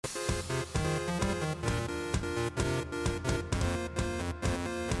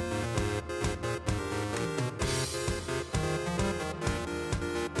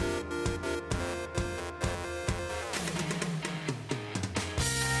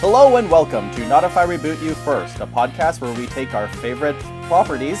Hello and welcome to Not If I Reboot You First, a podcast where we take our favorite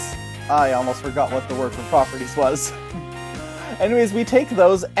properties. I almost forgot what the word for properties was. Anyways, we take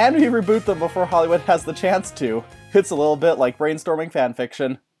those and we reboot them before Hollywood has the chance to. It's a little bit like brainstorming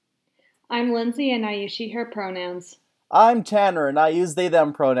fanfiction. I'm Lindsay and I use she, her pronouns. I'm Tanner and I use they,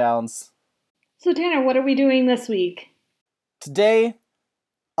 them pronouns. So Tanner, what are we doing this week? Today,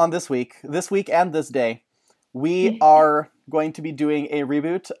 on this week and this day, we are going to be doing a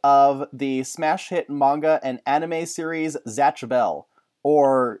reboot of the smash hit manga and anime series Zatch Bell,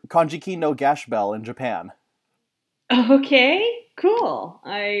 or Kanjiki no Gash Bell in Japan. Okay, cool.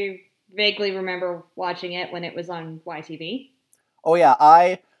 I vaguely remember watching it when it was on YTV. Oh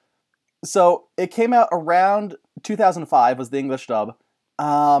yeah, so it came out around 2005 was the English dub.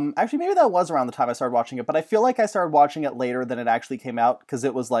 Actually maybe that was around the time I started watching it, but I feel like I started watching it later than it actually came out, because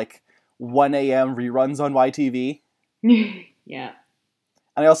it was like 1 a.m. reruns on YTV. Yeah.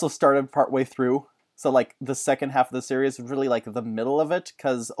 And I also started partway through, so like the second half of the series was really like the middle of it,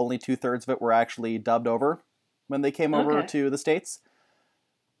 because only 2/3 of it were actually dubbed over when they came over to the States.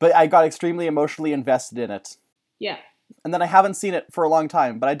 But I got extremely emotionally invested in it. Yeah. And then I haven't seen it for a long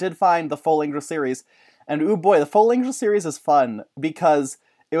time, but I did find the full English series. And ooh boy, the full English series is fun, because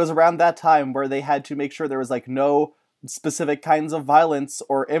it was around that time where they had to make sure there was like no specific kinds of violence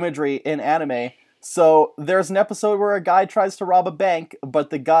or imagery in anime. So there's an episode where a guy tries to rob a bank, but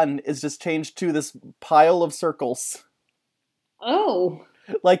the gun is just changed to this pile of circles. Oh.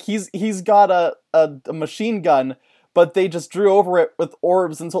 Like he's got a machine gun, but they just drew over it with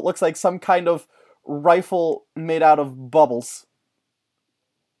orbs, and so it looks like some kind of rifle made out of bubbles.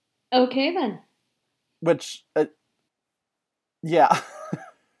 Okay then. Which, yeah.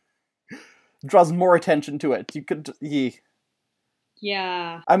 Draws more attention to it. You could,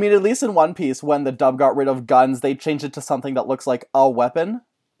 Yeah. I mean, at least in One Piece, when the dub got rid of guns, they changed it to something that looks like a weapon.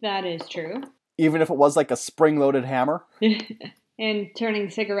 That is true. Even if it was like a spring-loaded hammer. And turning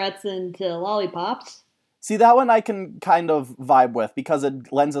cigarettes into lollipops. See, that one I can kind of vibe with, because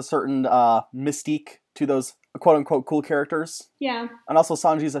it lends a certain mystique to those quote-unquote cool characters. Yeah. And also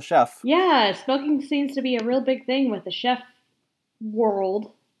Sanji's a chef. Yeah, smoking seems to be a real big thing with the chef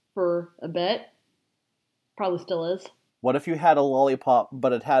world for a bit. Probably still is. What if you had a lollipop,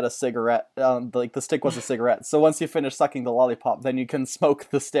 but it had a cigarette, like the stick was a cigarette, so once you finish sucking the lollipop, then you can smoke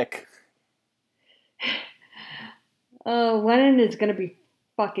the stick. Lennon is gonna be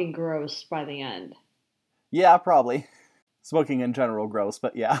fucking gross by the end. Yeah, probably. Smoking in general, gross,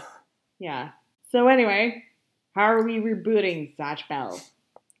 but yeah. Yeah. So anyway, how are we rebooting Zatch Bell?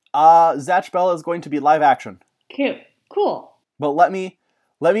 Zatch Bell is going to be live action. Cute. Cool. But let me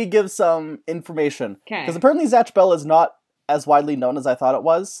give some information. Okay. Because apparently Zatch Bell is not as widely known as I thought it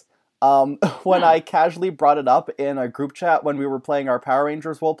was. When I casually brought it up in a group chat when we were playing our Power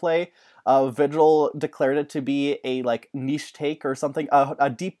Rangers roleplay, Vigil declared it to be a like niche take or something. A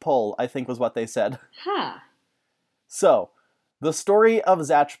deep pull, I think was what they said. Huh. So, the story of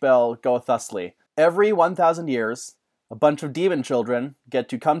Zatch Bell goeth thusly. Every 1,000 years, a bunch of demon children get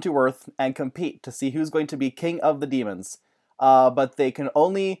to come to Earth and compete to see who's going to be king of the demons. But they can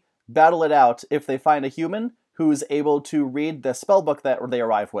only battle it out if they find a human who's able to read the spell book that they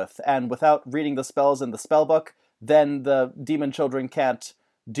arrive with. And without reading the spells in the spell book, then the demon children can't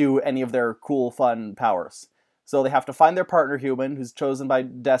do any of their cool, fun powers. So they have to find their partner human, who's chosen by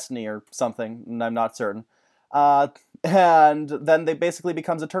destiny or something, and I'm not certain. And then they basically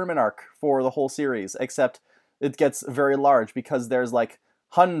becomes a tournament arc for the whole series, except it gets very large because there's like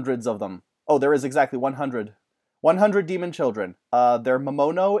hundreds of them. Oh, there is exactly 100. 100 demon children. They're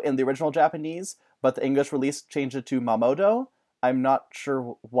Momono in the original Japanese, but the English release changed it to Mamodo. I'm not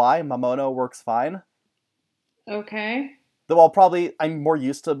sure why. Mamono works fine. Okay. Though I'm more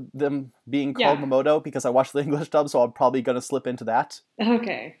used to them being called Mamodo because I watched the English dub, so I'm probably going to slip into that.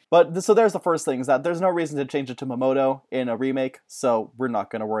 Okay. But, so there's the first thing, is that there's no reason to change it to Mamodo in a remake, so we're not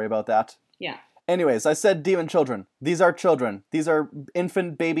going to worry about that. Yeah. Anyways, I said demon children. These are children. These are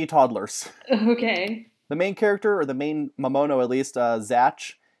infant baby toddlers. Okay. The main character, or the main Mamono at least,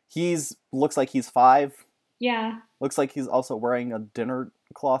 Zatch, looks like he's 5. Yeah. Looks like he's also wearing a dinner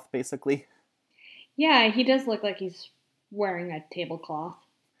cloth, basically. Yeah, he does look like he's wearing a tablecloth.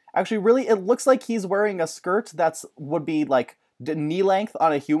 Actually, really, it looks like he's wearing a skirt would be like knee length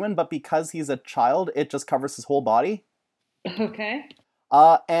on a human, but because he's a child, it just covers his whole body. Okay.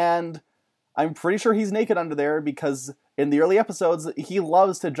 And I'm pretty sure he's naked under there because in the early episodes, he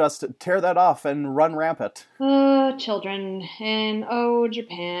loves to just tear that off and run rampant. Oh, children. And oh,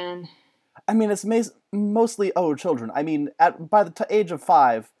 Japan. I mean, it's mostly children. I mean, by the age of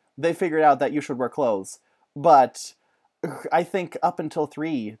 5, they figured out that you should wear clothes. But I think up until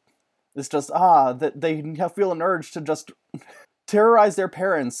 3, it's just, that they feel an urge to just terrorize their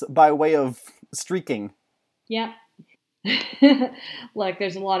parents by way of streaking. Yep. Look,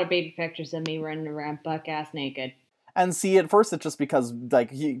 there's a lot of baby pictures of me running around buck-ass naked. And see, at first it's just because,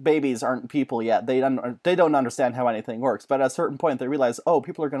 like, babies aren't people yet. They don't understand how anything works. But at a certain point they realize, oh,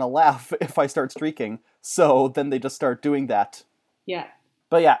 people are going to laugh if I start streaking. So then they just start doing that. Yeah.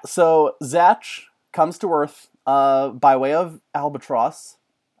 But yeah, so Zatch comes to Earth by way of Albatross.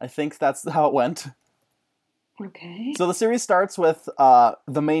 I think that's how it went. Okay. So the series starts with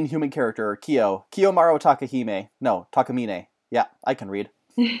the main human character, Kiyomaru Takamine. Yeah, I can read.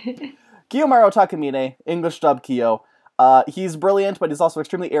 Kiyomaru Takamine, English dub Kiyo. He's brilliant, but he's also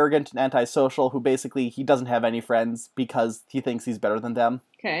extremely arrogant and antisocial, who basically, he doesn't have any friends because he thinks he's better than them.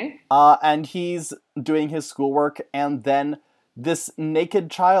 Okay. And he's doing his schoolwork, and then this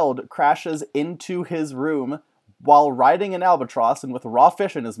naked child crashes into his room while riding an albatross and with raw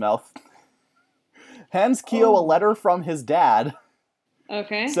fish in his mouth. Hands Kiyo a letter from his dad.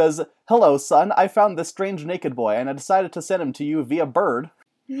 Okay. Says, "Hello, son. I found this strange naked boy, and I decided to send him to you via bird.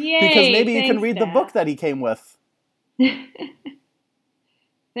 Yay! Because maybe you can read Dad. the book that he came with."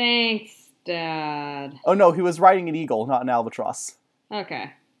 Thanks, Dad. Oh no, he was riding an eagle, not an albatross.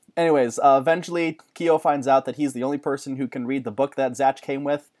 Okay. Anyways, eventually Kiyo finds out that he's the only person who can read the book that Zatch came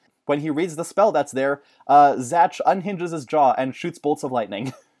with. When he reads the spell that's there, Zatch unhinges his jaw and shoots bolts of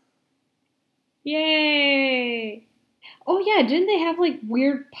lightning. Yay! Oh yeah, didn't they have like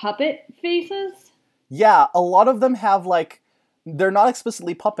weird puppet faces? Yeah, a lot of them have like, they're not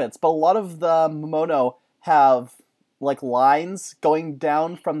explicitly puppets, but a lot of the Momono have like lines going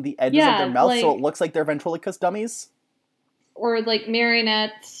down from the edges of their mouth, so it looks like they're ventriloquist dummies. Or like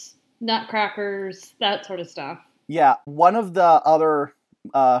marionettes, nutcrackers, that sort of stuff. Yeah, one of the other,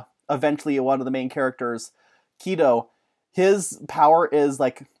 eventually one of the main characters, Kido, his power is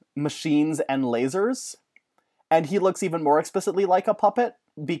like machines and lasers, and he looks even more explicitly like a puppet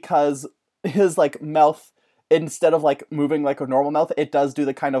because his like mouth, instead of like moving like a normal mouth, it does do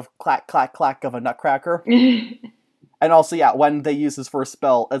the kind of clack clack clack of a nutcracker. And also, yeah, when they use his first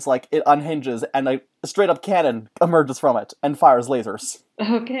spell, it's like it unhinges and a straight up cannon emerges from it and fires lasers.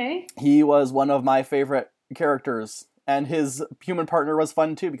 Okay. He was one of my favorite characters, and his human partner was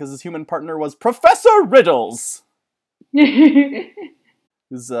fun too because his human partner was Professor Riddles.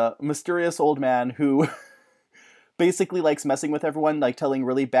 He's a mysterious old man who basically likes messing with everyone, like telling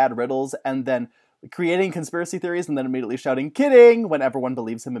really bad riddles and then creating conspiracy theories and then immediately shouting "kidding" when everyone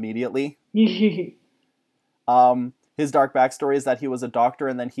believes him immediately. His dark backstory is that he was a doctor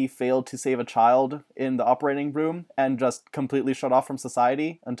and then he failed to save a child in the operating room and just completely shut off from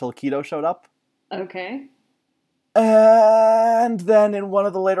society until Kido showed up. Okay. And then in one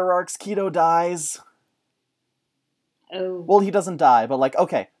of the later arcs, Kido dies. Oh. Well, he doesn't die, but like,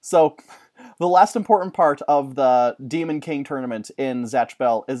 okay, so the last important part of the Demon King tournament in Zatch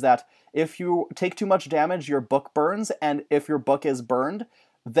Bell is that if you take too much damage, your book burns, and if your book is burned,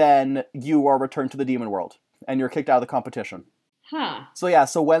 then you are returned to the demon world, and you're kicked out of the competition. Huh. So yeah,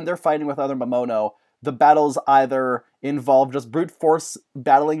 so when they're fighting with other Momono, the battles either involve just brute force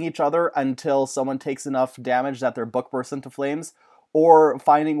battling each other until someone takes enough damage that their book bursts into flames, or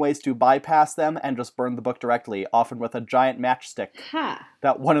finding ways to bypass them and just burn the book directly, often with a giant matchstick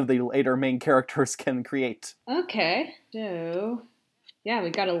that one of the later main characters can create. Okay. So, yeah, we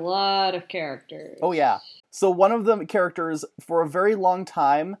got a lot of characters. Oh yeah. So one of the characters, for a very long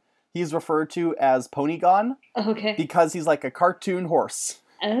time, he's referred to as Ponygon. Okay. Because he's like a cartoon horse.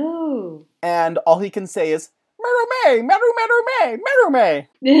 Oh. And all he can say is, "Merume, Merume, Merume,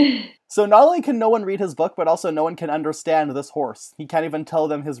 Merume." So not only can no one read his book, but also no one can understand this horse. He can't even tell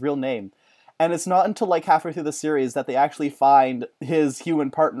them his real name. And it's not until like halfway through the series that they actually find his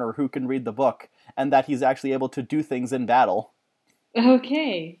human partner who can read the book, and that he's actually able to do things in battle.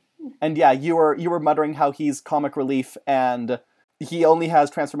 Okay. And yeah, you were muttering how he's comic relief and he only has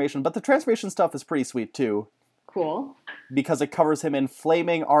transformation, but the transformation stuff is pretty sweet too. Cool. Because it covers him in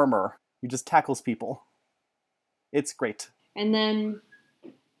flaming armor. He just tackles people. It's great. And then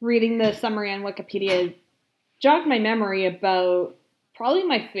reading the summary on Wikipedia jogged my memory about probably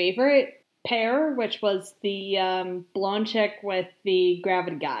my favorite pair, which was the blonde chick with the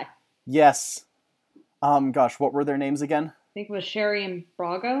gravity guy. Yes. Gosh, what were their names again? I think it was Sherry and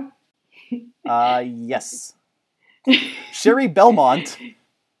Brago. Yes. Sherry Belmont.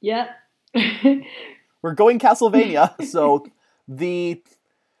 Yep. We're going Castlevania. So the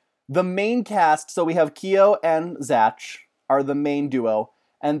main cast, so we have Kiyo and Zatch are the main duo.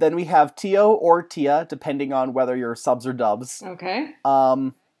 And then we have Tio or Tia, depending on whether you're subs or dubs. Okay.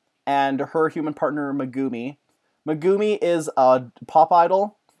 And her human partner, Megumi. Megumi is a pop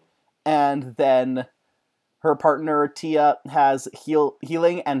idol, and then her partner Tia has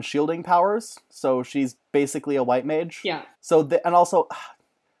healing and shielding powers, so she's basically a white mage. Yeah. So and also,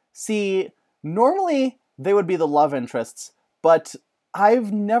 see, normally they would be the love interests, but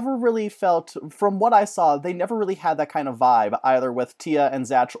I've never really felt, from what I saw, they never really had that kind of vibe, either with Tia and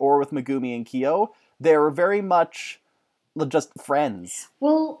Zatch or with Megumi and Kyo. They were very much just friends.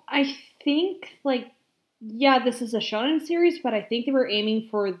 Well, I think, like, yeah, this is a shonen series, but I think they were aiming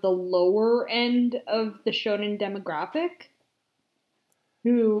for the lower end of the shonen demographic,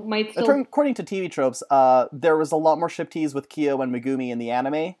 who might still... According to TV tropes, there was a lot more ship tease with Kyo and Megumi in the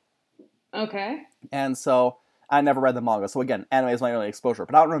anime. Okay. And so, I never read the manga, so again, anime is my only exposure,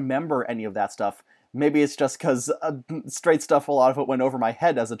 but I don't remember any of that stuff. Maybe it's just because straight stuff, a lot of it went over my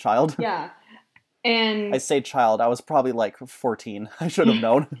head as a child. Yeah. And I say child, I was probably like 14. I should have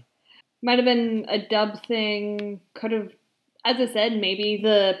known. Might have been a dub thing. Could have, as I said, maybe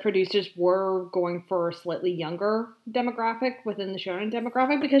the producers were going for a slightly younger demographic within the shonen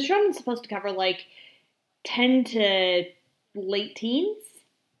demographic, because shonen's supposed to cover like 10 to late teens.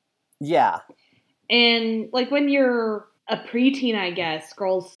 Yeah. And like when you're a preteen, I guess,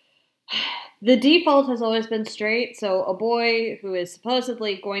 girls, the default has always been straight. So a boy who is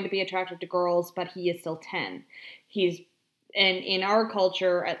supposedly going to be attracted to girls, but he is still 10. And in our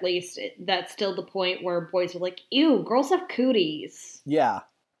culture, at least, that's still the point where boys are like, ew, girls have cooties. Yeah.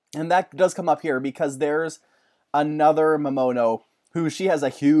 And that does come up here because there's another Momono who she has a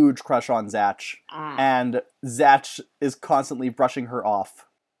huge crush on Zatch. And Zatch is constantly brushing her off.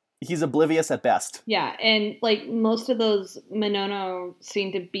 He's oblivious at best. Yeah, and like most of those Monono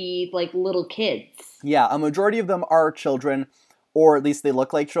seem to be like little kids. Yeah, a majority of them are children, or at least they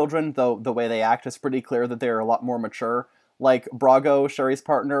look like children, though the way they act is pretty clear that they're a lot more mature. Like Brago, Sherry's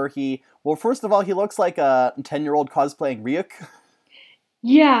partner, first of all, he looks like a 10-year-old cosplaying Ryuk.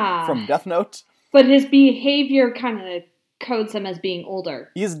 Yeah. From Death Note. But his behavior kind of codes him as being older.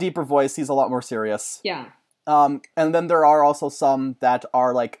 He's a deeper voice, he's a lot more serious. Yeah. And then there are also some that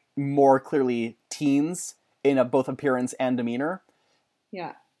are like more clearly teens in both appearance and demeanor.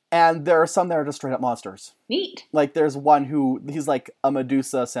 Yeah. And there are some that are just straight up monsters. Neat. Like there's one he's like a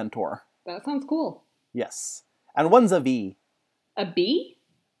Medusa centaur. That sounds cool. Yes. And one's a V. A B?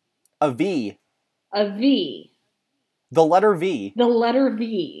 A V. A V. The letter V. The letter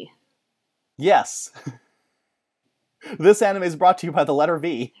V. Yes. This anime is brought to you by the letter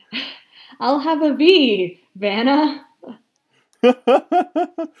V. I'll have a V, Vanna.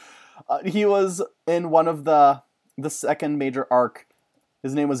 He was in one of the second major arc.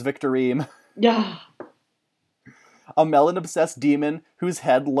 His name was Victorine. Yeah. A melon-obsessed demon whose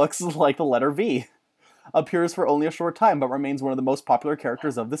head looks like the letter V. Appears for only a short time, but remains one of the most popular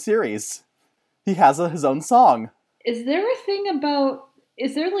characters of the series. He has his own song. Is there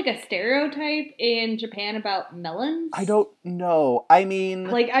like a stereotype in Japan about melons? I don't know. I mean...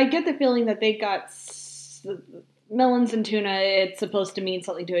 Like, I get the feeling that they got melons and tuna, it's supposed to mean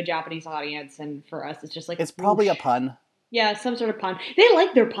something to a Japanese audience, and for us it's just like... It's probably whoosh. a pun. Yeah, some sort of pun. They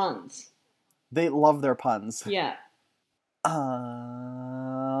like their puns. They love their puns. Yeah.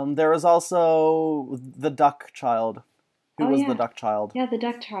 There was also the Duck Child. Who was the Duck Child? Yeah, the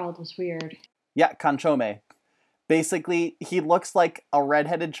Duck Child was weird. Yeah, Kanchome. Basically, he looks like a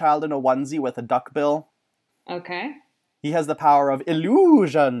redheaded child in a onesie with a duck bill. Okay. He has the power of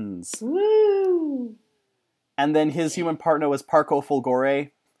illusions. Woo! And then his human partner was Parco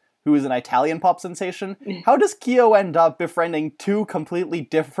Fulgore, who is an Italian pop sensation. How does Kyo end up befriending two completely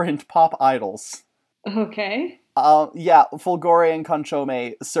different pop idols? Okay. Yeah, Fulgore and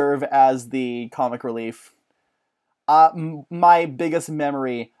Kanchome serve as the comic relief. My biggest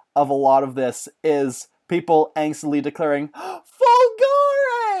memory of a lot of this is people angstily declaring,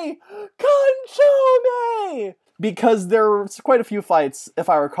 Fulgore! Kanchome! Because there were quite a few fights, if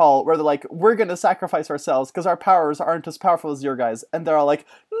I recall, where they're like, we're gonna sacrifice ourselves because our powers aren't as powerful as your guys. And they're all like,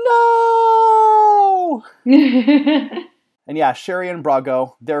 no! And yeah, Sherry and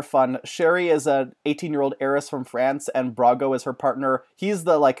Brago, they're fun. Sherry is an 18-year-old heiress from France, and Brago is her partner. He's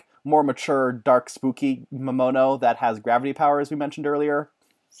the, like, more mature, dark, spooky Momono that has gravity powers we mentioned earlier.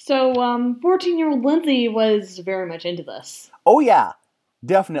 So, 14-year-old Lindsay was very much into this. Oh yeah,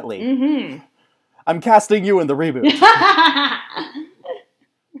 definitely. Mm-hmm. I'm casting you in the reboot.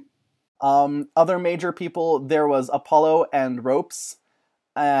 Other major people, there was Apollo and Ropes.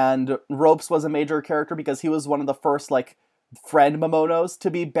 And Ropes was a major character because he was one of the first, like, friend Momonos to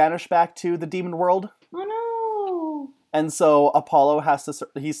be banished back to the demon world. Oh no! And so Apollo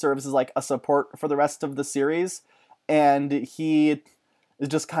he serves as, like, a support for the rest of the series. And he is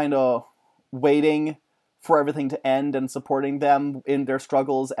just kind of waiting for everything to end and supporting them in their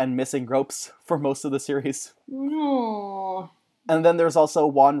struggles and missing ropes for most of the series. No. And then there's also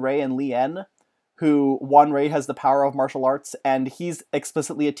Wan Rei and Lien, who Wan Rei has the power of martial arts, and he's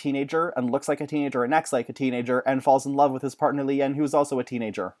explicitly a teenager and looks like a teenager and acts like a teenager and falls in love with his partner Lien, who's also a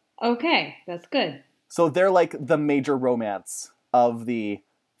teenager. Okay, that's good. So they're like the major romance of the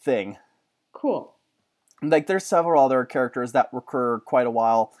thing. Cool. Like, there's several other characters that recur quite a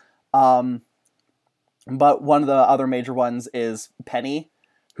while. But one of the other major ones is Penny,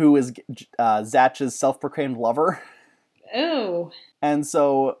 who is Zatch's self-proclaimed lover. Oh. And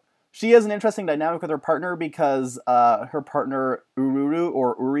so she has an interesting dynamic with her partner because her partner Ururu,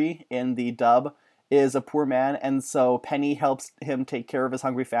 or Uri in the dub, is a poor man, and so Penny helps him take care of his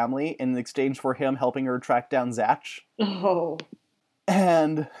hungry family in exchange for him helping her track down Zatch. Oh.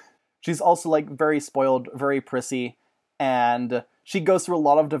 And she's also like very spoiled, very prissy, and she goes through a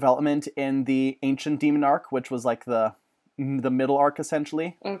lot of development in the Ancient Demon arc, which was like the middle arc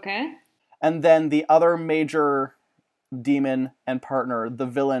essentially. Okay. And then the other major demon and partner, the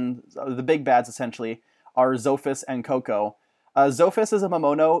villain, the big bads essentially, are Zophis and Coco. Zophis is a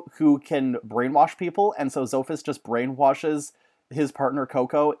Momono who can brainwash people, and so Zophis just brainwashes his partner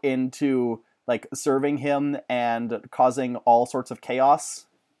Coco into like serving him and causing all sorts of chaos.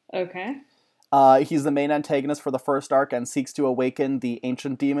 Okay. He's the main antagonist for the first arc and seeks to awaken the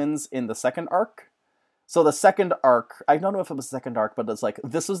ancient demons in the second arc. So the second arc, I don't know if it was the second arc, but it's like,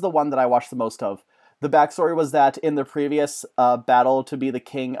 this is the one that I watched the most of. The backstory was that in the previous battle to be the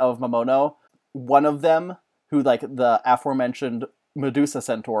king of Momono, one of them, who like the aforementioned Medusa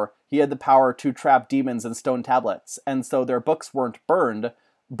Centaur, he had the power to trap demons in stone tablets. And so their books weren't burned,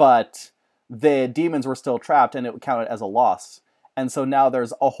 but the demons were still trapped and it counted as a loss. And so now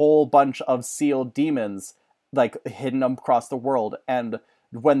there's a whole bunch of sealed demons like hidden across the world. And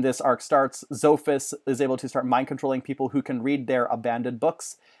when this arc starts, Zophis is able to start mind controlling people who can read their abandoned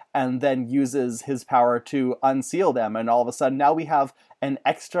books and then uses his power to unseal them. And all of a sudden now we have an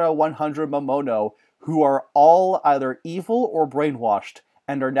extra 100 Momono who are all either evil or brainwashed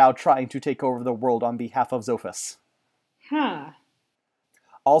and are now trying to take over the world on behalf of Zophis. Huh.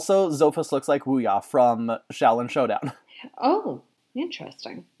 Also, Zophis looks like Wuya from Shaolin Showdown. Oh,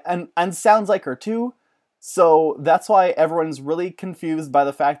 interesting. And sounds like her too, so that's why everyone's really confused by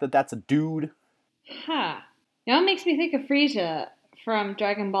the fact that that's a dude. Huh. Now it makes me think of Frieza from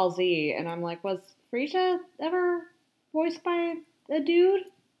Dragon Ball Z, and I'm like, was Frieza ever voiced by a dude?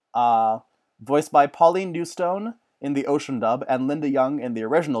 Voiced by Pauline Newstone in the Ocean dub and Linda Young in the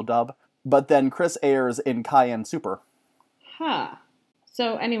original dub, but then Chris Ayers in Cayenne Super. Huh.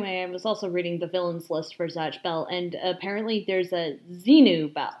 So anyway, I was also reading the villains list for Zatch Bell, and apparently there's a Zeno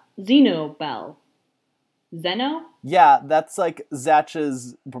Bell. Zeno? Yeah, that's like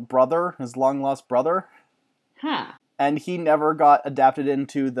Zatch's brother, his long-lost brother. Huh. And he never got adapted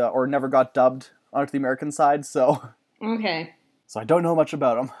into or never got dubbed onto the American side, so... Okay. So I don't know much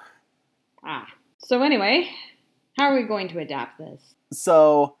about him. Ah. So anyway, how are we going to adapt this?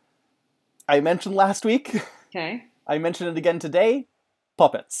 So, I mentioned last week, Okay. I mentioned it again today,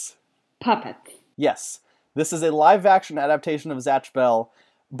 puppets. Puppets. Yes, this is a live-action adaptation of Zatch Bell,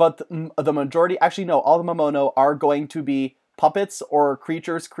 but the majority, actually no, all the Momono are going to be puppets or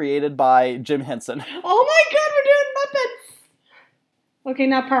creatures created by Jim Henson. Oh my god, we're doing Muppets! Okay,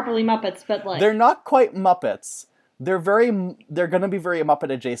 not properly Muppets, but like... They're not quite Muppets. They're gonna be very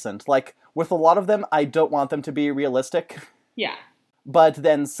Muppet adjacent. Like, with a lot of them, I don't want them to be realistic. Yeah. But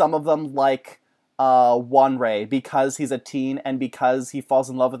then some of them, like Wan Rei, because he's a teen and because he falls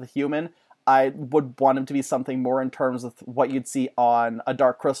in love with a human, I would want him to be something more in terms of what you'd see on a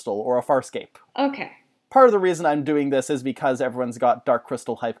Dark Crystal or a Farscape. Okay. Part of the reason I'm doing this is because everyone's got Dark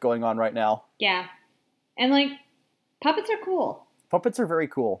Crystal hype going on right now. Yeah. And like, puppets are cool. Puppets are very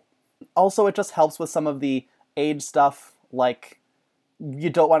cool. Also, it just helps with some of the age stuff, like, you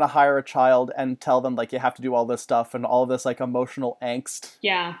don't want to hire a child and tell them, like, you have to do all this stuff and all this, like, emotional angst.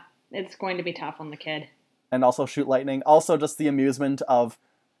 Yeah, it's going to be tough on the kid. And also shoot lightning. Also, just the amusement of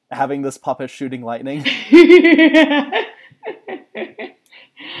having this puppet shooting lightning.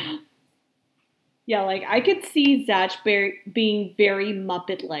 Yeah, like, I could see Zatch being very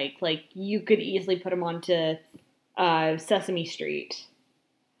Muppet-like. Like, you could easily put him onto Sesame Street.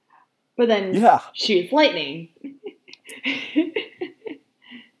 But then shoots lightning.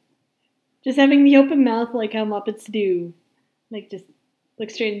 Just having the open mouth like how Muppets do. Like, just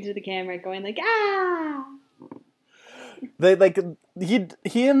look straight into the camera going like, ah! They, like,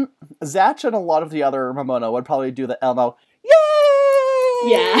 he and Zatch and a lot of the other Momono would probably do the Elmo,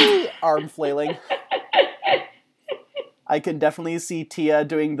 yay! Yeah. Arm flailing. I can definitely see Tia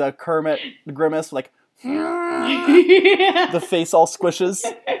doing the Kermit grimace, like, The face all squishes.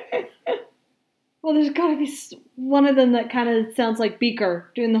 Well, there's gotta be one of them that kind of sounds like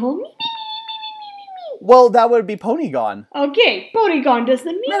Beaker doing the whole. Well, that would be Ponygon. Okay, Porygon does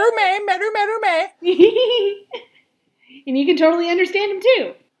the me. And you can totally understand him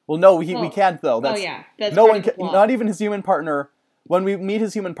too. Well, no, we can't though. That's no one can, not even his human partner. When we meet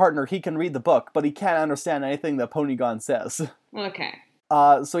his human partner, he can read the book, but he can't understand anything that Ponygon says. Okay.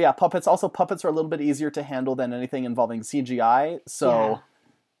 So yeah, puppets. Also, puppets are a little bit easier to handle than anything involving CGI. So,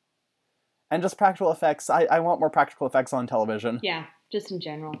 and just practical effects. I want more practical effects on television. Yeah, just in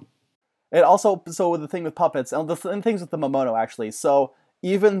general. It also, so the thing with puppets, and things with the Momono actually. So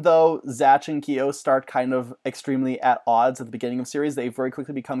even though Zatch and Kyo start kind of extremely at odds at the beginning of the series, they very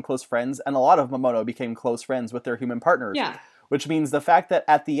quickly become close friends, and a lot of Momono became close friends with their human partners. Yeah. Which means the fact that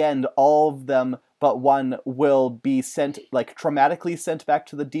at the end, all of them but one will be sent, like, traumatically sent back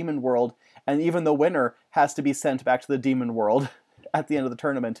to the demon world, and even the winner has to be sent back to the demon world at the end of the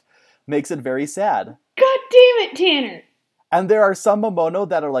tournament, makes it very sad. God damn it, Tanner! And there are some Momono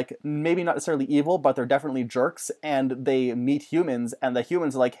that are, like, maybe not necessarily evil, but they're definitely jerks, and they meet humans, and the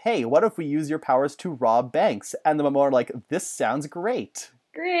humans are like, hey, what if we use your powers to rob banks? And the Momono are like, this sounds great.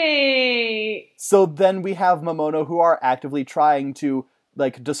 Great! So then we have Momono who are actively trying to,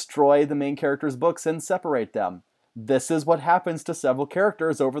 like, destroy the main characters' books and separate them. This is what happens to several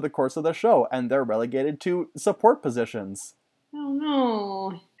characters over the course of the show, and they're relegated to support positions. Oh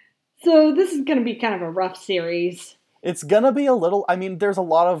no. So this is going to be kind of a rough series. It's gonna be a little, I mean, there's a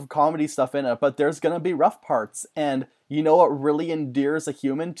lot of comedy stuff in it, but there's gonna be rough parts. And you know what really endears a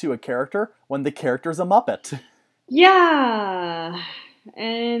human to a character? When the character's a Muppet. Yeah.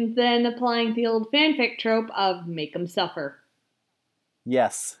 And then applying the old fanfic trope of make them suffer.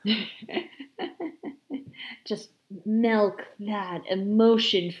 Yes. Just milk that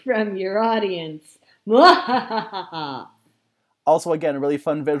emotion from your audience. Also, again, really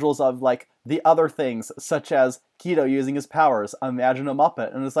fun visuals of, like, the other things, such as Kido using his powers. Imagine a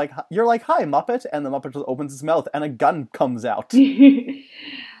Muppet. And it's like, you're like, hi, Muppet. And the Muppet just opens his mouth and a gun comes out.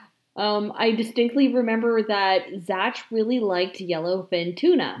 I distinctly remember that Zatch really liked yellowfin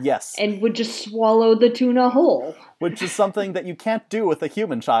tuna. Yes. And would just swallow the tuna whole. Which is something that you can't do with a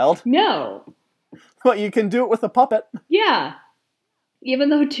human child. No. But you can do it with a puppet. Yeah. Even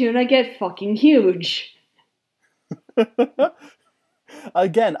though tuna get fucking huge.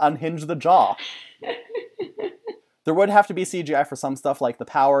 Again, unhinge the jaw. There would have to be CGI for some stuff like the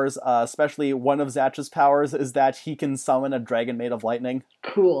powers, especially one of Zatch's powers is that he can summon a dragon made of lightning.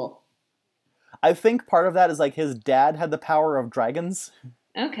 Cool. I think part of that is like his dad had the power of dragons.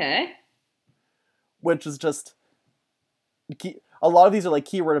 Okay. Which is just... A lot of these are like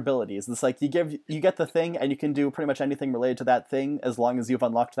keyword abilities. It's like you get the thing and you can do pretty much anything related to that thing as long as you've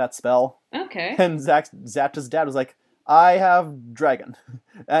unlocked that spell. Okay. And Zatch's dad was like, I have dragon.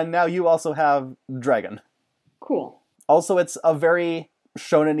 And now you also have dragon. Cool. Also, it's a very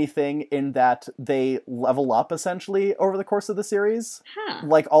shonen-y thing in that they level up, essentially, over the course of the series. Huh.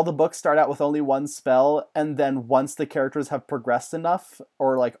 Like, all the books start out with only one spell, and then once the characters have progressed enough,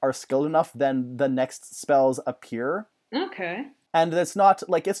 or, like, are skilled enough, then the next spells appear. Okay. And it's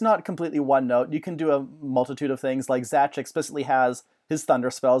not completely one note. You can do a multitude of things. Like, Zatch explicitly has his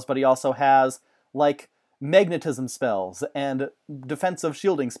thunder spells, but he also has, like, magnetism spells and defensive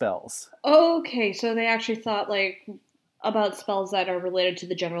shielding spells. Okay, so they actually thought, like, about spells that are related to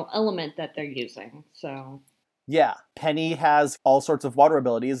the general element that they're using, so... Yeah, Penny has all sorts of water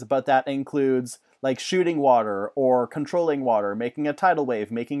abilities, but that includes, like, shooting water, or controlling water, making a tidal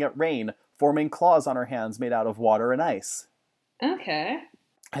wave, making it rain, forming claws on her hands made out of water and ice. Okay.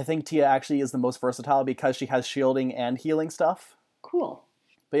 I think Tia actually is the most versatile because she has shielding and healing stuff. Cool.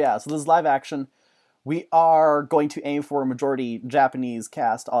 But yeah, so this is live action. We are going to aim for a majority Japanese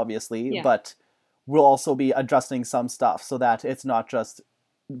cast, obviously, but we'll also be adjusting some stuff so that it's not just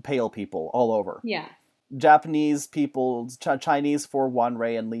pale people all over. Yeah. Japanese people, Chinese for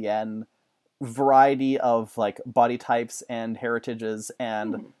Wanrei and Lien, variety of, like, body types and heritages,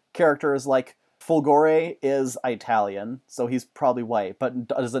 and characters like Fulgore is Italian, so he's probably white, but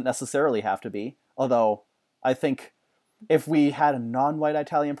doesn't necessarily have to be. Although, I think if we had a non-white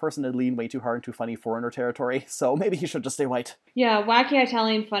Italian person, it'd lean way too hard into funny foreigner territory, so maybe he should just stay white. Yeah, wacky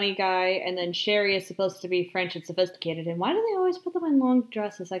Italian funny guy, and then Sherry is supposed to be French and sophisticated, and why do they always put them in long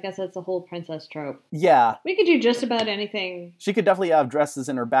dresses? I guess that's a whole princess trope. Yeah. We could do just about anything. She could definitely have dresses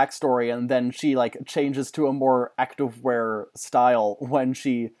in her backstory, and then she, like, changes to a more activewear style when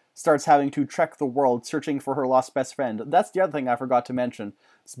she starts having to trek the world searching for her lost best friend. That's the other thing I forgot to mention.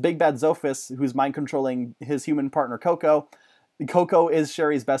 It's Big Bad Zophis, who's mind-controlling his human partner Coco. Coco is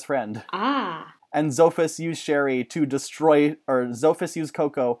Sherry's best friend. Ah. And Zophis used Zophis used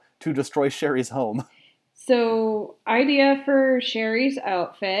Coco to destroy Sherry's home. So, idea for Sherry's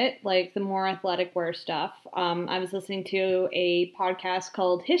outfit, like the more athletic wear stuff. I was listening to a podcast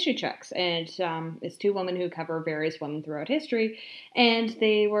called History Checks, and it's two women who cover various women throughout history. And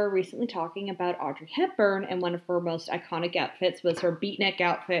they were recently talking about Audrey Hepburn, and one of her most iconic outfits was her beatnik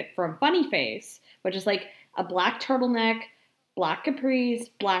outfit from Funny Face, which is like a black turtleneck, black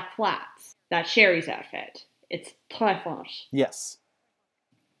capris, black flats. That's Sherry's outfit. It's très franche. Yes.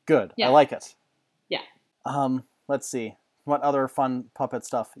 Good. Yeah. I like it. Yeah. Let's see. What other fun puppet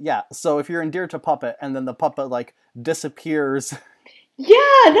stuff? Yeah, so if you're endeared to puppet and then the puppet, like, disappears... Yeah,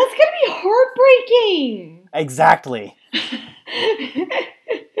 that's gonna be heartbreaking! Exactly.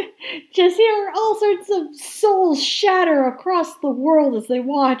 Just hear all sorts of souls shatter across the world as they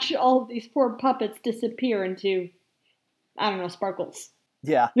watch all of these poor puppets disappear into, I don't know, sparkles.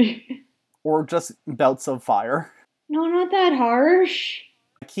 Yeah. Or just belts of fire. No, not that harsh.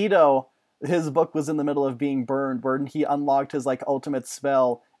 Kido, his book was in the middle of being burned, where he unlocked his, like, ultimate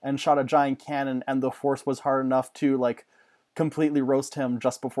spell and shot a giant cannon, and the force was hard enough to, like, completely roast him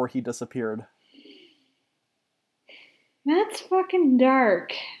just before he disappeared. That's fucking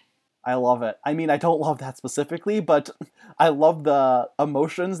dark. I love it. I mean, I don't love that specifically, but I love the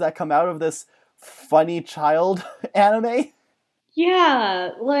emotions that come out of this funny child anime.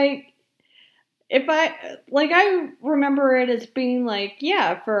 Yeah, like, I remember it as being like,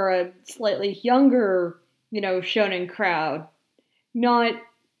 yeah, for a slightly younger, shonen crowd. Not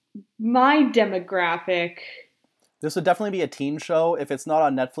my demographic. This would definitely be a teen show. If it's not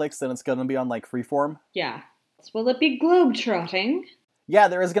on Netflix, then it's going to be on, like, Freeform. Yeah. Will it be globetrotting? Yeah,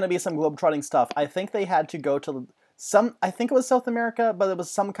 there is going to be some globetrotting stuff. I think they had to go to I think it was South America, but it was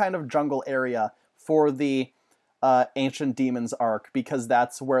some kind of jungle area for the Ancient Demons arc, because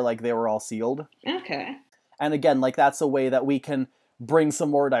that's where, like, they were all sealed. Okay. And again, like, that's a way that we can bring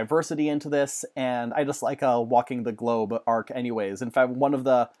some more diversity into this, and I just like a Walking the Globe arc anyways. In fact, one of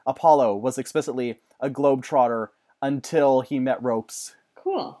the Apollo was explicitly a globetrotter until he met Ropes.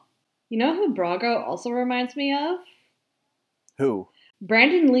 Cool. You know who Brago also reminds me of? Who?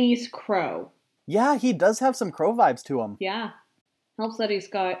 Brandon Lee's Crow. Yeah, he does have some Crow vibes to him. Yeah. Helps that he's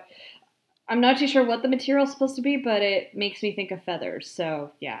got... I'm not too sure what the material's supposed to be, but it makes me think of feathers,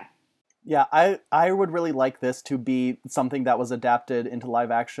 so yeah. Yeah, I would really like this to be something that was adapted into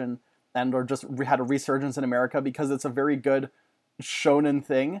live action and or just had a resurgence in America, because it's a very good shonen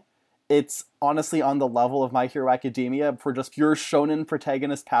thing. It's honestly on the level of My Hero Academia for just pure shonen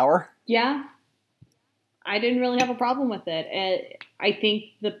protagonist power. Yeah. I didn't really have a problem with it. I think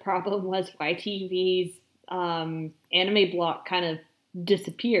the problem was YTV's anime block kind of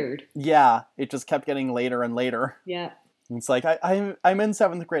disappeared. Yeah, it just kept getting later and later. Yeah. It's like, I'm in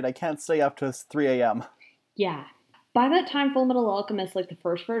 7th grade, I can't stay up to 3 a.m. Yeah. By that time, Fullmetal Alchemist, like the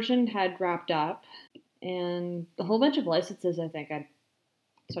first version, had wrapped up, and a whole bunch of licenses, I think, I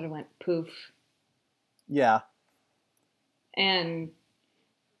sort of went poof. Yeah. And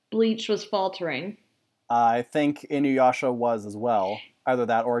Bleach was faltering. I think Inuyasha was as well. Either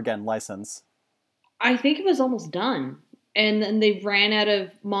that or, again, license. I think it was almost done. And then they ran out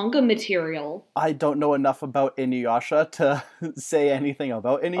of manga material. I don't know enough about Inuyasha to say anything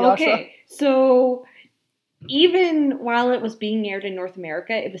about Inuyasha. Okay, so even while it was being aired in North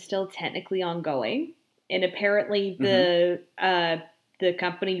America, it was still technically ongoing. And apparently the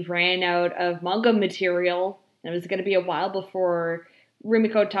company ran out of manga material. And it was going to be a while before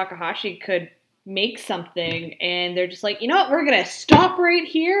Rumiko Takahashi could make something, and they're just like, you know what, we're gonna stop right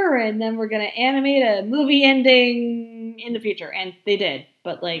here, and then we're gonna animate a movie ending in the future. And they did,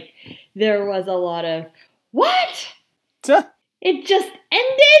 but like, there was a lot of what? It just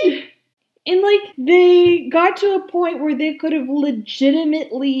ended, and like, they got to a point where they could have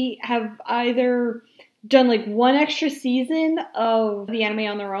legitimately have either done like one extra season of the anime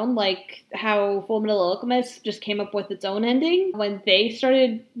on their own, like how Fullmetal Alchemist just came up with its own ending when they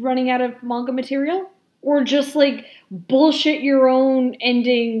started running out of manga material, or just like bullshit your own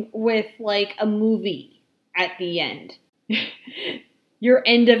ending with like a movie at the end. Your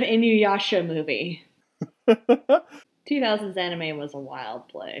end of Inuyasha movie. 2000s anime was a wild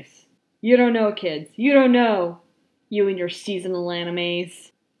place. You don't know, kids. You don't know. You and your seasonal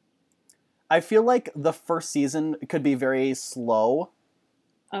animes. I feel like the first season could be very slow.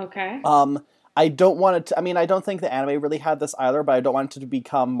 Okay. I don't want it to... I mean, I don't think the anime really had this either, but I don't want it to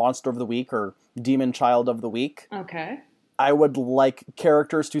become Monster of the Week or Demon Child of the Week. Okay. I would like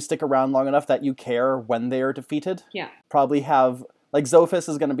characters to stick around long enough that you care when they are defeated. Yeah. Probably have... Like, Zophis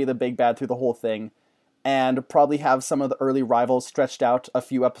is going to be the big bad through the whole thing. and probably have some of the early rivals stretched out a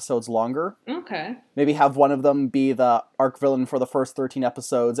few episodes longer. Okay. Maybe have one of them be the arc villain for the first 13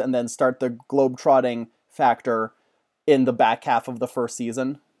 episodes, and then start the globe-trotting factor in the back half of the first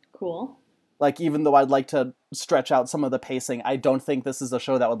season. Cool. Like, even though I'd like to stretch out some of the pacing, I don't think this is a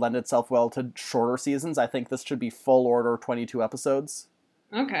show that would lend itself well to shorter seasons. I think this should be full order 22 episodes.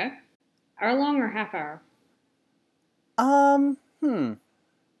 Okay. Hour long or half hour?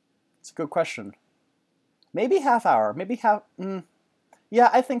 It's a good question. Maybe half hour. Yeah,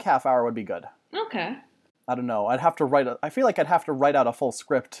 I think half hour would be good. Okay. I don't know. I feel like I'd have to write out a full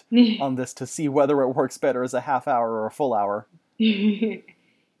script on this to see whether it works better as a half hour or a full hour.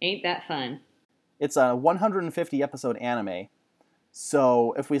 Ain't that fun? It's a 150 episode anime.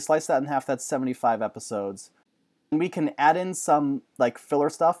 So if we slice that in half, that's 75 episodes. And we can add in some like filler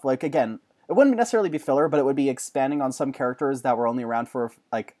stuff. Like, again, it wouldn't necessarily be filler, but it would be expanding on some characters that were only around for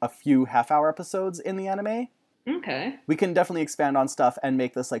like a few half-hour episodes in the anime. Okay. We can definitely expand on stuff and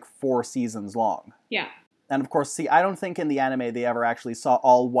make this like 4 seasons long. Yeah. And of course, see, I don't think in the anime they ever actually saw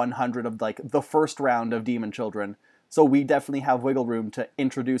all 100 of like the first round of Demon Children. So we definitely have wiggle room to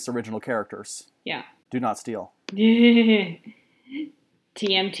introduce original characters. Yeah. Do not steal. TM,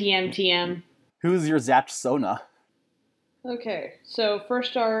 TM, TM. Who's your Zatch Sona? Okay, so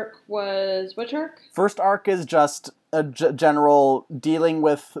first arc was which arc? First arc is just a general dealing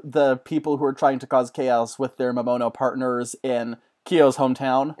with the people who are trying to cause chaos with their Momono partners in Kyo's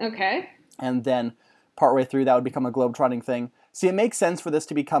hometown. Okay. And then partway through that would become a globetrotting thing. See, it makes sense for this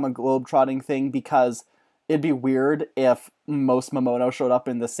to become a globetrotting thing because it'd be weird if most Momono showed up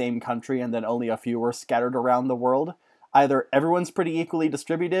in the same country and then only a few were scattered around the world. Either everyone's pretty equally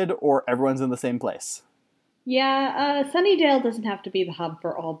distributed or everyone's in the same place. Yeah, Sunnydale doesn't have to be the hub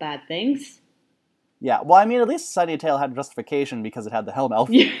for all bad things. Yeah, well, I mean, at least Sunnydale had justification because it had the Hellmouth.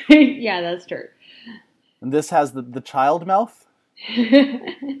 Yeah, that's true. And this has the child mouth?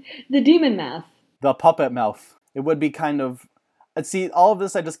 The demon mouth. The puppet mouth. It would be kind of... See, all of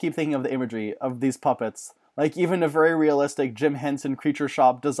this, I just keep thinking of the imagery of these puppets. Like, even a very realistic Jim Henson creature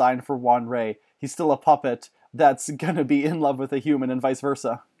shop designed for Wan Rei, he's still a puppet that's gonna be in love with a human and vice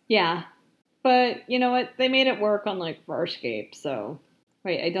versa. Yeah. But, you know what? They made it work on, like, Farscape, so...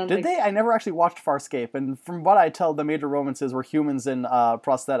 Wait, I don't Did they? I never actually watched Farscape, and from what I tell, the major romances were humans in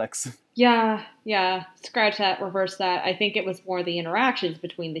prosthetics. Yeah. Scratch that, reverse that. I think it was more the interactions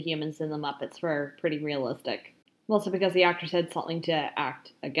between the humans and the Muppets were pretty realistic. Mostly because the actors had something to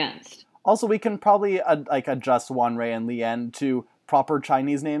act against. Also, we can probably adjust Wan Rei and Lien to proper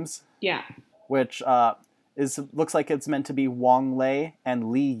Chinese names. Yeah. Which looks like it's meant to be Wang Lei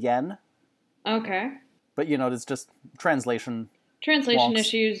and Li Yen. Okay. But, you know, it's just translation Translation wonks.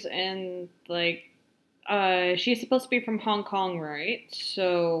 issues and, like, she's supposed to be from Hong Kong, right?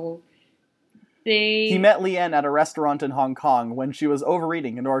 So He met Lien at a restaurant in Hong Kong when she was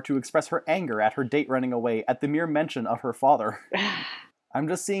overeating in order to express her anger at her date running away at the mere mention of her father. I'm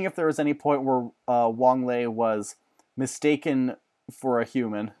just seeing if there was any point where Wang Lei was mistaken for a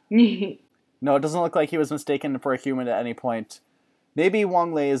human. No, it doesn't look like he was mistaken for a human at any point. Maybe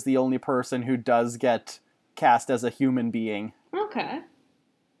Wang Lei is the only person who does get cast as a human being. Okay.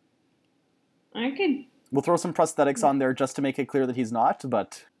 I could... We'll throw some prosthetics on there just to make it clear that he's not,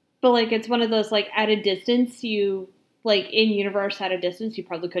 but... But, like, it's one of those, like, at a distance, in-universe at a distance, you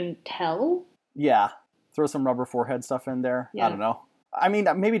probably couldn't tell. Yeah. Throw some rubber forehead stuff in there. Yeah. I don't know. I mean,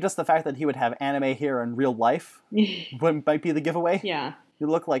 maybe just the fact that he would have anime hair in real life might be the giveaway. Yeah. You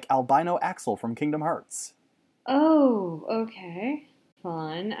look like Albino Axel from Kingdom Hearts. Oh, okay.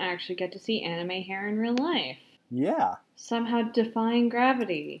 Fun. I actually get to see anime hair in real life. Yeah. Somehow defying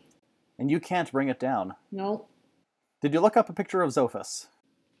gravity. And you can't bring it down. Nope. Did you look up a picture of Zophis?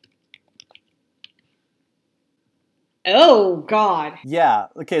 Oh, God. Yeah.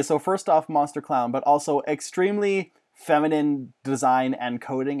 Okay, so first off, monster clown, but also extremely feminine design and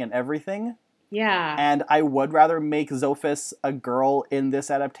coding and everything. Yeah. And I would rather make Zophis a girl in this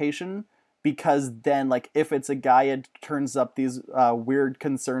adaptation, because then, like, if it's a guy, it turns up these weird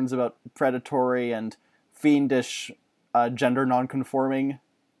concerns about predatory and fiendish gender non-conforming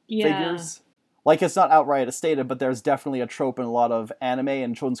figures. Like, it's not outright stated, but there's definitely a trope in a lot of anime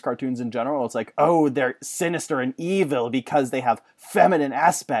and children's cartoons in general. It's like, oh, they're sinister and evil because they have feminine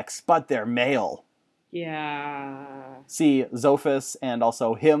aspects, but they're male. Yeah. See Zophis and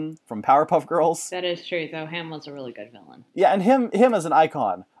also him from Powerpuff Girls. That is true, though. Him was a really good villain. Yeah, and him as an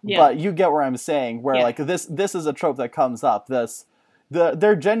icon. Yeah. But you get where I'm saying, where like this is a trope that comes up.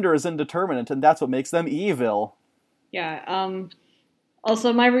 Their gender is indeterminate, and that's what makes them evil. Yeah.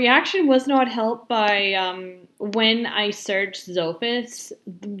 Also, my reaction was not helped by when I searched Zophis,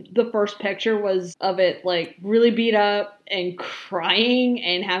 the first picture was of it like really beat up and crying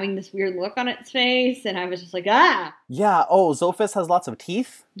and having this weird look on its face, and I was just like, ah! Yeah, oh, Zophis has lots of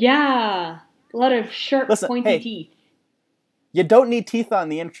teeth? Yeah, a lot of sharp, Listen, pointy hey, teeth. You don't need teeth on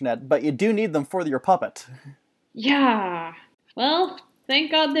the internet, but you do need them for your puppet. Yeah. Well,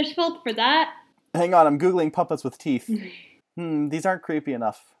 thank God there's felt for that. Hang on, I'm googling puppets with teeth. These aren't creepy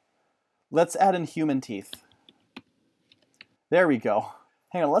enough. Let's add in human teeth. There we go.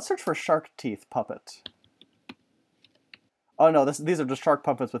 Hang on, let's search for shark teeth puppet. Oh no, these are just shark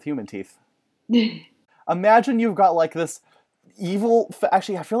puppets with human teeth. Imagine you've got like this evil...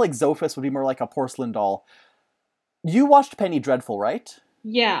 Actually, I feel like Zophis would be more like a porcelain doll. You watched Penny Dreadful, right?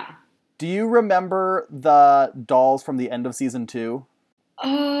 Yeah. Do you remember the dolls from the end of season 2?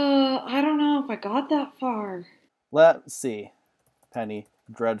 I don't know if I got that far. Let's see. Penny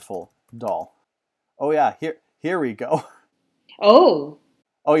Dreadful doll. Oh yeah, here we go. Oh.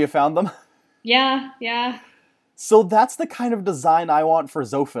 Oh, you found them? Yeah. So that's the kind of design I want for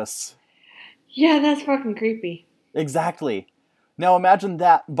Zophis. Yeah, that's fucking creepy. Exactly. Now imagine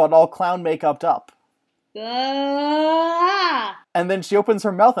that, but all clown makeuped up. And then she opens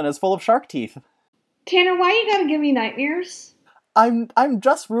her mouth and it's full of shark teeth. Tanner, why you gotta give me nightmares? I'm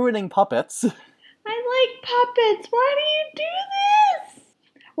just ruining puppets. I like puppets. Why do you do this?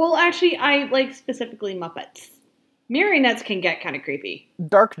 Well, actually, I like specifically Muppets. Marionettes can get kind of creepy.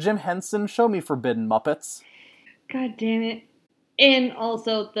 Dark Jim Henson, show me forbidden Muppets. God damn it. And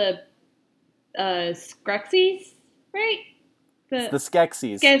also the Skeksis, right? The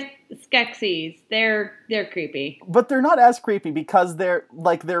Skeksis. Skeksis. They're creepy. But they're not as creepy because they're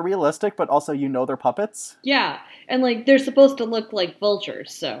realistic, but also they're puppets. Yeah, and like they're supposed to look like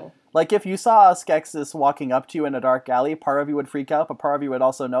vultures, so. Like if you saw a Skeksis walking up to you in a dark alley, part of you would freak out, but part of you would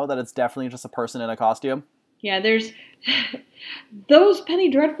also know that it's definitely just a person in a costume. Yeah, there's... Those Penny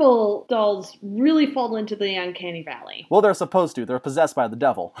Dreadful dolls really fall into the uncanny valley. Well, they're supposed to. They're possessed by the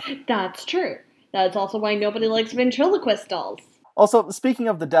devil. That's true. That's also why nobody likes ventriloquist dolls. Also, speaking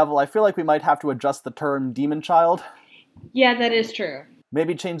of the devil, I feel like we might have to adjust the term demon child. Yeah, that is true.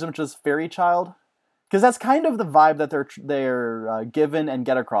 Maybe change them to just fairy child. Because that's kind of the vibe that they're given and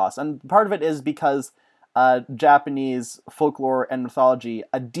get across. And part of it is because Japanese folklore and mythology,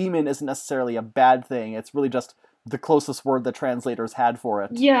 a demon isn't necessarily a bad thing. It's really just the closest word the translators had for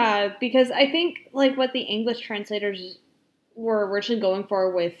it. Yeah, because I think like what the English translators were originally going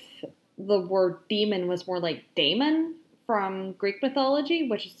for with the word demon was more like daemon from Greek mythology,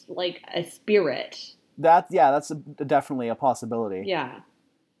 which is like a spirit. That's definitely a possibility. Yeah,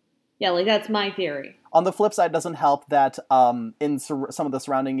 like that's my theory. On the flip side, it doesn't help that in some of the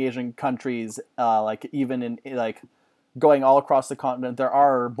surrounding Asian countries, like even in like going all across the continent, there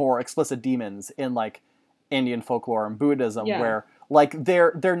are more explicit demons in like Indian folklore and Buddhism, where like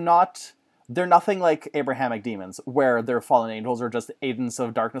they're nothing like Abrahamic demons, where they're fallen angels or just agents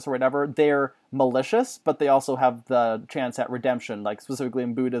of darkness or whatever. They're malicious, but they also have the chance at redemption, like specifically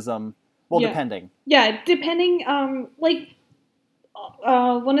in Buddhism. Well, depending. Yeah, depending. One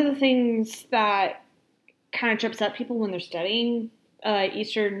of the things that kind of trips up people when they're studying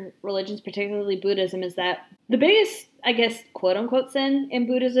Eastern religions, particularly Buddhism, is that the biggest, I guess, quote-unquote sin in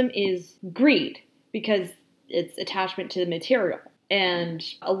Buddhism is greed, because it's attachment to the material. And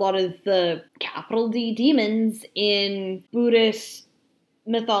a lot of the capital D demons in Buddhist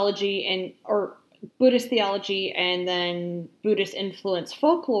mythology or Buddhist theology and then Buddhist influenced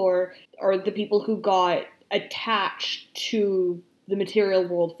folklore are the people who got attached to the material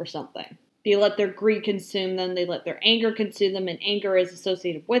world for something. They let their greed consume them, they let their anger consume them, and anger is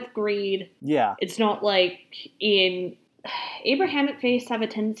associated with greed. Yeah. It's not like in Abrahamic faiths have a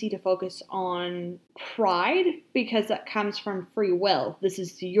tendency to focus on pride because that comes from free will. This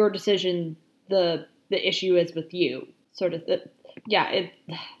is your decision, the issue is with you. Sort of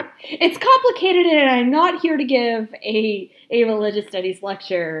it's complicated, and I'm not here to give a religious studies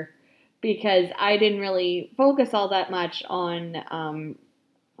lecture because I didn't really focus all that much on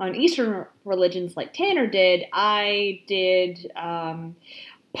Eastern religions like Tanner did. I did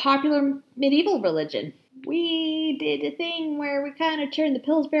popular medieval religion. We did a thing where we kind of turned the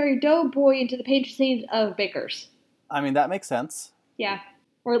Pillsbury Doughboy into the patron saint of bakers. I mean, that makes sense. Yeah.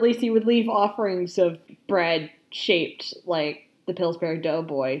 Or at least he would leave offerings of bread shaped like the Pillsbury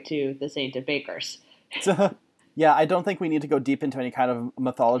Doughboy to the saint of bakers. Yeah, I don't think we need to go deep into any kind of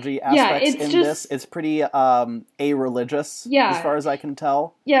mythology aspects this. It's pretty a-religious, as far as I can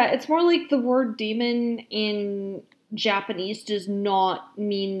tell. Yeah, it's more like the word demon in Japanese does not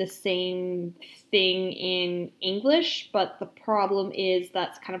mean the same thing in English, but the problem is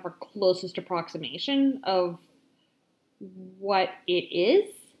that's kind of our closest approximation of what it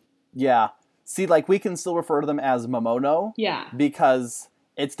is. Yeah. See, like, we can still refer to them as Momono. Yeah. Because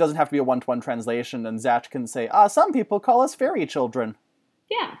it doesn't have to be a one-to-one translation, and Zatch can say, some people call us fairy children.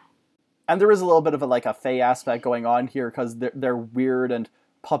 Yeah. And there is a little bit of a fae aspect going on here, because they're weird and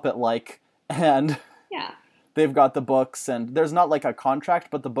puppet-like, and Yeah. they've got the books, and there's not a contract,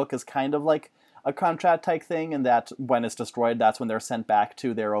 but the book is kind of like a contract type thing, and that when it's destroyed, that's when they're sent back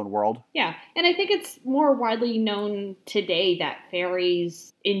to their own world. Yeah, and I think it's more widely known today that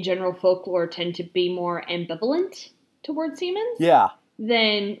fairies in general folklore tend to be more ambivalent towards humans Yeah,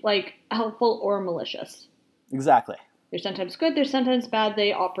 than helpful or malicious. exactly. They're sometimes good, they're sometimes bad,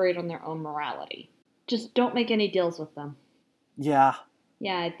 they operate on their own morality. Just don't make any deals with them. Yeah.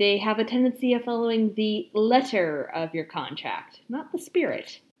 Yeah, they have a tendency of following the letter of your contract, not the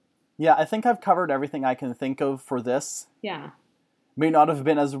spirit. Yeah, I think I've covered everything I can think of for this. Yeah. May not have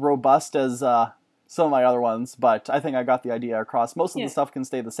been as robust as some of my other ones, but I think I got the idea across. Most of the stuff can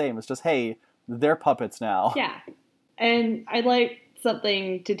stay the same. It's just, hey, they're puppets now. Yeah. And I'd like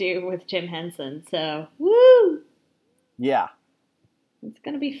something to do with Jim Henson, so woo! Yeah. It's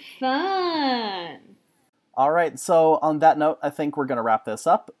gonna be fun. All right, so on that note, I think we're going to wrap this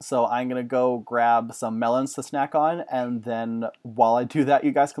up. So I'm going to go grab some melons to snack on, and then while I do that,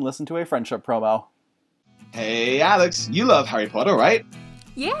 you guys can listen to a friendship promo. Hey, Alex, you love Harry Potter, right?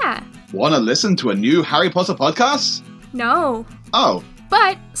 Yeah. Want to listen to a new Harry Potter podcast? No. Oh,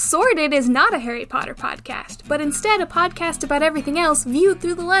 But Sorted is not a Harry Potter podcast, but instead a podcast about everything else viewed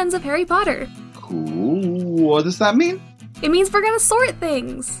through the lens of Harry Potter. cool. What does that mean? It means we're gonna sort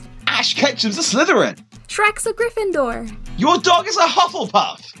things. Ash Ketchum's a Slytherin. Shrek's a Gryffindor. Your dog is a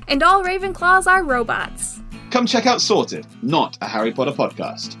Hufflepuff. And all Ravenclaws are robots. Come check out Sorted, not a Harry Potter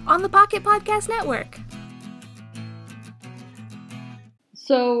podcast. On the Pocket Podcast Network.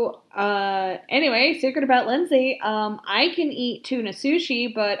 So, anyway, secret about Lindsay. I can eat tuna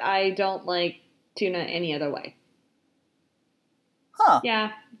sushi, but I don't like tuna any other way. Huh.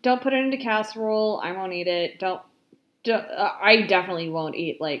 Yeah, don't put it into casserole. I won't eat it. I definitely won't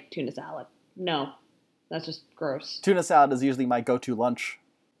eat, tuna salad. No, that's just gross. Tuna salad is usually my go-to lunch.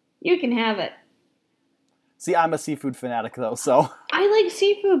 You can have it. See, I'm a seafood fanatic, though, so... I like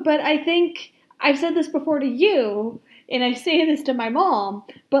seafood, but I think I've said this before to you, and I say this to my mom,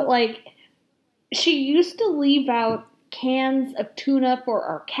 but she used to leave out cans of tuna for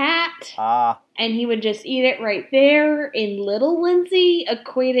our cat, and he would just eat it right there, and little Lindsay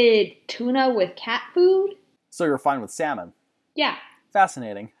equated tuna with cat food. So you're fine with salmon. Yeah.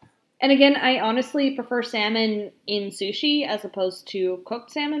 Fascinating. And again, I honestly prefer salmon in sushi as opposed to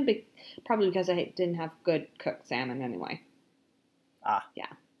cooked salmon, probably because I didn't have good cooked salmon anyway. Yeah.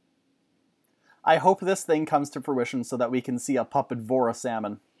 I hope this thing comes to fruition so that we can see a puppet vor a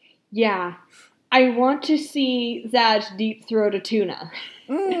salmon. Yeah. I want to see Zaj deep throat a tuna.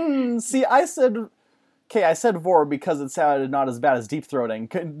 See, I said vor because it sounded not as bad as deep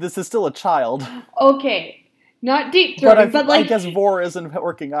throating. This is still a child. Okay. Not deep throating, but I guess vor isn't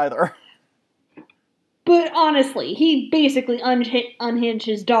working either. But honestly, he basically unhinged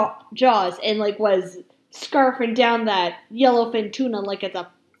his jaws and was scarfing down that yellowfin tuna like it's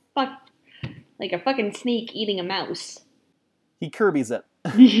a fucking snake eating a mouse. He Kirby's it.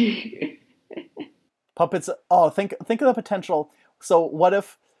 Puppets. Oh, think of the potential. So what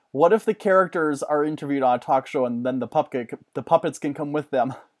if the characters are interviewed on a talk show and then the puppets can come with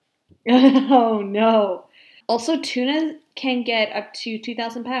them? Oh no. Also, tuna can get up to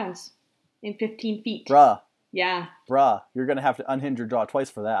 2,000 pounds in 15 feet. Bruh. Yeah. Bruh. You're going to have to unhinge your jaw twice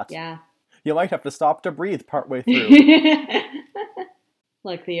for that. Yeah. You might have to stop to breathe partway through.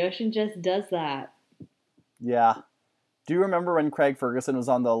 Look, the ocean just does that. Yeah. Do you remember when Craig Ferguson was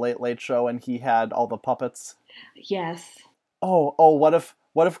on the Late Late Show and he had all the puppets? Yes. Oh, what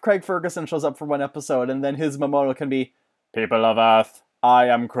if Craig Ferguson shows up for one episode and then his Momono can be, "People of Earth, I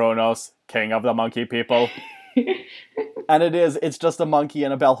am Kronos, king of the monkey people." And it's just a monkey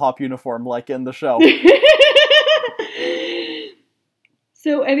in a bellhop uniform like in the show.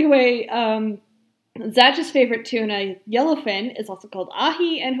 So anyway, Zach's favorite tuna, yellowfin, is also called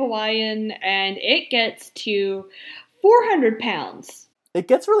ahi in Hawaiian, and it gets to 400 pounds. It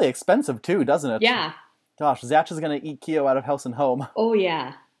gets really expensive too, doesn't it? Yeah. Gosh, Zach is going to eat Kyo out of house and home. Oh,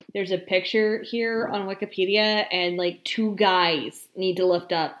 yeah. There's a picture here on Wikipedia, and 2 guys need to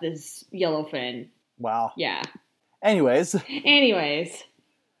lift up this yellowfin. Wow. Yeah. Anyways,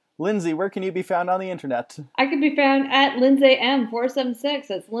 Lindsay, where can you be found on the internet? I can be found at LindsayM476.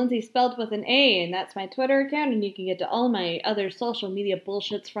 That's Lindsay spelled with an A, and that's my Twitter account, and you can get to all my other social media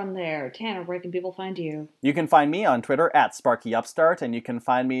bullshits from there. Tanner, where can people find you? You can find me on Twitter at SparkyUpstart, and you can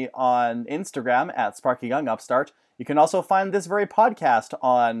find me on Instagram at SparkyYoungUpstart. You can also find this very podcast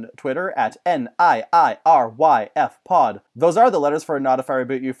on Twitter at NIIRYFPod. Those are the letters for Not If I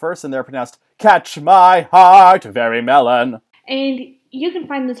Reboot You First, and they're pronounced Catch My Heart, Very Melon. And you can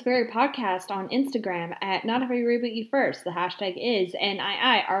find this very podcast on Instagram at Not If I Reboot You First. The hashtag is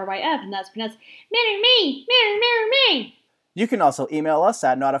NIIRYF, and that's pronounced Marry Me, Marry, Marry Me. You can also email us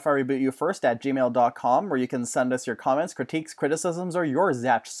at notifirebootyouFirst@gmail.com, where you can send us your comments, critiques, criticisms, or your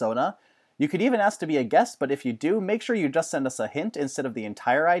Zatchsona. You could even ask to be a guest, but if you do, make sure you just send us a hint instead of the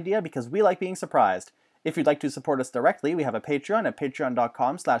entire idea, because we like being surprised. If you'd like to support us directly, we have a Patreon at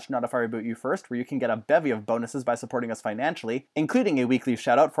patreon.com/notifirebootyouFirst, where you can get a bevy of bonuses by supporting us financially, including a weekly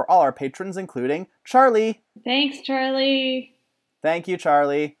shout-out for all our patrons, including Charlie. Thanks, Charlie. Thank you,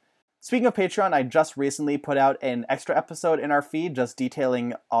 Charlie. Speaking of Patreon, I just recently put out an extra episode in our feed just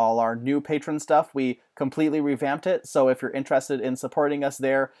detailing all our new patron stuff. We completely revamped it, so if you're interested in supporting us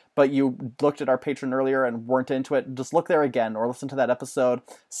there, but you looked at our Patreon earlier and weren't into it, just look there again or listen to that episode,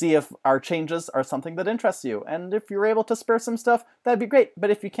 see if our changes are something that interests you. And if you're able to spare some stuff, that'd be great, but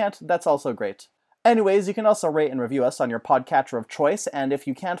if you can't, that's also great. Anyways, you can also rate and review us on your podcatcher of choice, and if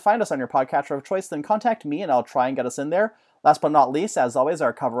you can't find us on your podcatcher of choice, then contact me and I'll try and get us in there. Last but not least, as always,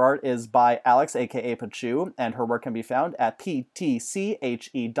 our cover art is by Alex, aka Pachu, and her work can be found at ptchew.com,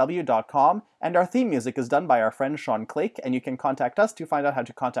 and our theme music is done by our friend Sean Clake, and you can contact us to find out how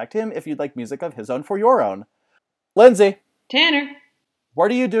to contact him if you'd like music of his own for your own. Lindsay! Tanner!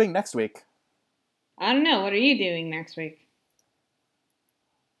 What are you doing next week? I don't know. What are you doing next week?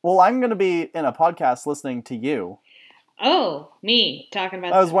 Well, I'm going to be in a podcast listening to you. Oh, me talking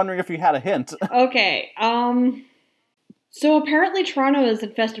about... I was wondering if you had a hint. Okay, So apparently Toronto is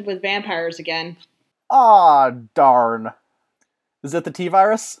infested with vampires again. Aw, darn. Is it the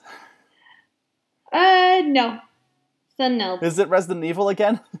T-virus? No. Something else. Is it Resident Evil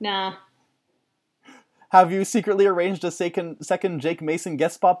again? Nah. Have you secretly arranged a second Jake Mason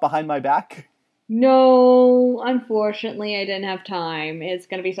guest spot behind my back? No, unfortunately I didn't have time. It's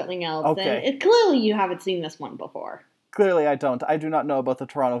gonna be something else. Okay. And clearly you haven't seen this one before. Clearly I don't. I do not know about the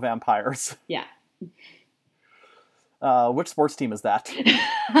Toronto Vampires. Yeah. Which sports team is that?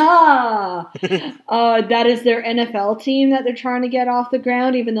 That is their NFL team that they're trying to get off the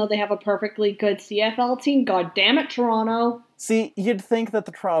ground, even though they have a perfectly good CFL team. God damn it, Toronto. See, you'd think that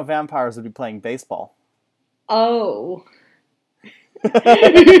the Toronto Vampires would be playing baseball. Oh.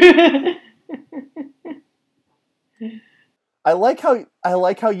 I like how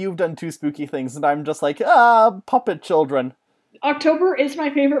you've done two spooky things, and I'm just like, puppet children. October is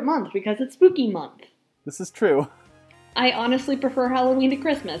my favorite month because it's spooky month. This is true. I honestly prefer Halloween to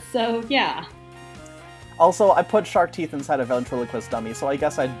Christmas, so yeah. Also, I put shark teeth inside a ventriloquist dummy, so I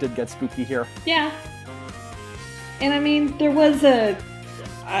guess I did get spooky here. Yeah. And I mean, there was a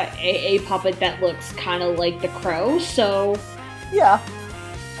puppet that looks kind of like the Crow, so... Yeah.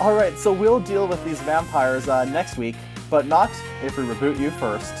 Alright, so we'll deal with these vampires next week, but not if we reboot you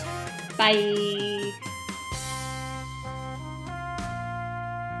first. Bye!